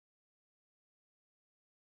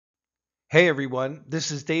Hey everyone, this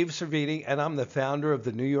is Dave Cervini, and I'm the founder of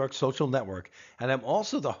the New York Social Network, and I'm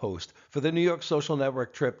also the host for the New York Social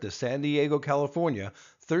Network trip to San Diego, California,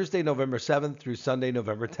 Thursday, November 7th through Sunday,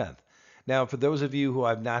 November 10th. Now, for those of you who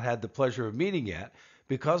I've not had the pleasure of meeting yet,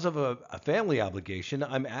 because of a family obligation,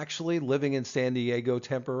 I'm actually living in San Diego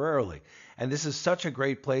temporarily, and this is such a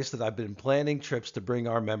great place that I've been planning trips to bring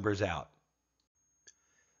our members out.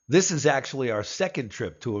 This is actually our second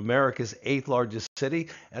trip to America's eighth largest city,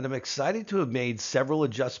 and I'm excited to have made several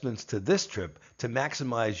adjustments to this trip to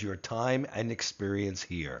maximize your time and experience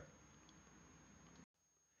here.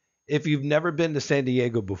 If you've never been to San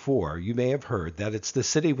Diego before, you may have heard that it's the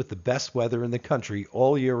city with the best weather in the country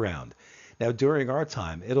all year round. Now, during our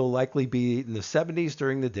time, it'll likely be in the 70s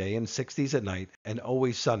during the day and 60s at night, and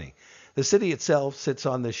always sunny. The city itself sits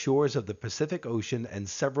on the shores of the Pacific Ocean and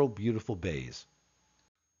several beautiful bays.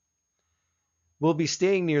 We'll be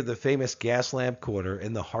staying near the famous Gaslamp Quarter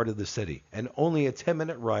in the heart of the city, and only a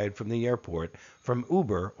 10-minute ride from the airport from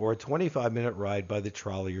Uber or a 25-minute ride by the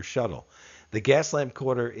trolley or shuttle. The Gaslamp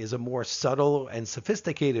Quarter is a more subtle and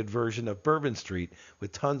sophisticated version of Bourbon Street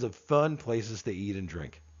with tons of fun places to eat and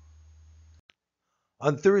drink.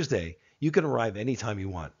 On Thursday, you can arrive anytime you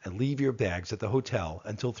want and leave your bags at the hotel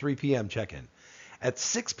until 3 p.m. check-in. At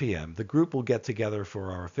 6 p.m., the group will get together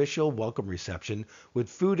for our official welcome reception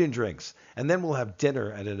with food and drinks, and then we'll have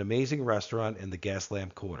dinner at an amazing restaurant in the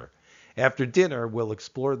Gaslamp Quarter. After dinner, we'll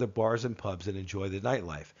explore the bars and pubs and enjoy the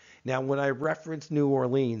nightlife. Now, when I reference New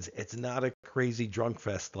Orleans, it's not a crazy drunk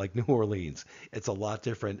fest like New Orleans. It's a lot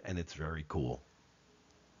different and it's very cool.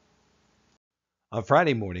 On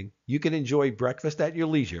Friday morning, you can enjoy breakfast at your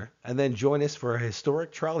leisure and then join us for a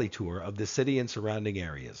historic trolley tour of the city and surrounding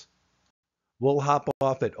areas. We'll hop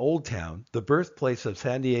off at Old Town, the birthplace of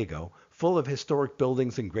San Diego, full of historic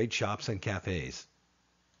buildings and great shops and cafes.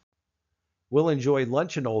 We'll enjoy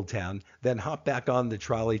lunch in Old Town, then hop back on the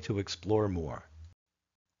trolley to explore more.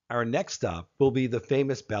 Our next stop will be the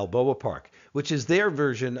famous Balboa Park, which is their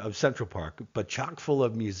version of Central Park, but chock full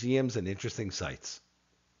of museums and interesting sights.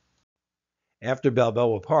 After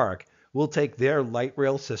Balboa Park, we'll take their light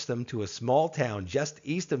rail system to a small town just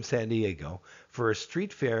east of San Diego for a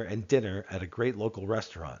street fair and dinner at a great local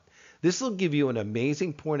restaurant. This will give you an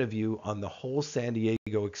amazing point of view on the whole San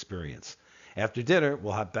Diego experience. After dinner,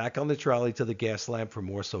 we'll hop back on the trolley to the Gaslamp for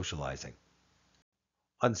more socializing.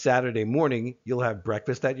 On Saturday morning, you'll have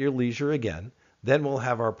breakfast at your leisure again. Then we'll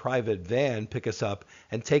have our private van pick us up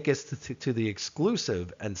and take us to the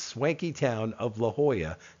exclusive and swanky town of La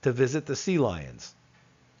Jolla to visit the sea lions.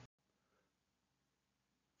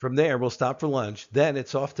 From there, we'll stop for lunch. Then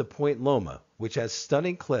it's off to Point Loma, which has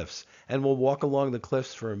stunning cliffs, and we'll walk along the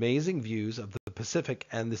cliffs for amazing views of the Pacific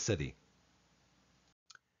and the city.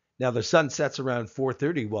 Now, the sun sets around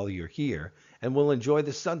 4:30 while you're here, and we'll enjoy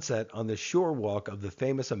the sunset on the shore walk of the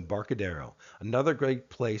famous Embarcadero, another great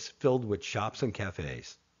place filled with shops and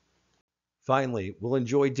cafes. Finally, we'll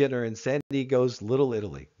enjoy dinner in San Diego's Little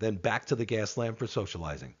Italy, then back to the Gaslamp for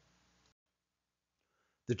socializing.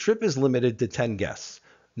 The trip is limited to 10 guests.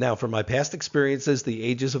 Now, from my past experiences, the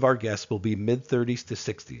ages of our guests will be mid-30s to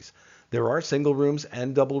 60s. There are single rooms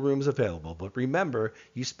and double rooms available, but remember,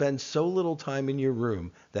 you spend so little time in your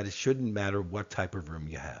room that it shouldn't matter what type of room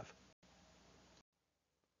you have.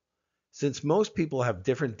 Since most people have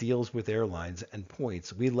different deals with airlines and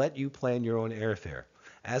points, we let you plan your own airfare.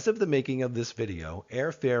 As of the making of this video,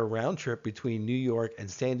 airfare round trip between New York and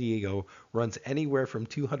San Diego runs anywhere from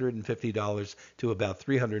 $250 to about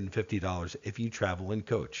 $350 if you travel in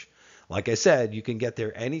coach. Like I said, you can get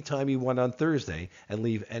there anytime you want on Thursday and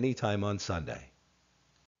leave anytime on Sunday.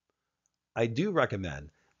 I do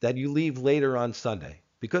recommend that you leave later on Sunday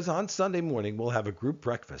because on Sunday morning we'll have a group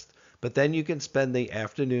breakfast, but then you can spend the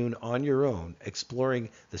afternoon on your own exploring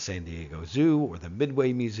the San Diego Zoo or the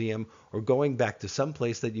Midway Museum or going back to some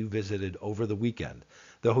place that you visited over the weekend.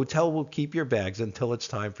 The hotel will keep your bags until it's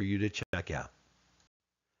time for you to check out.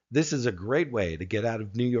 This is a great way to get out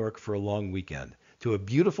of New York for a long weekend to a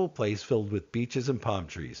beautiful place filled with beaches and palm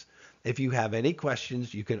trees. If you have any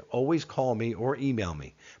questions, you can always call me or email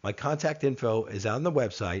me. My contact info is on the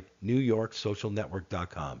website,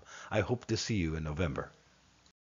 newyorksocialnetwork.com. I hope to see you in November.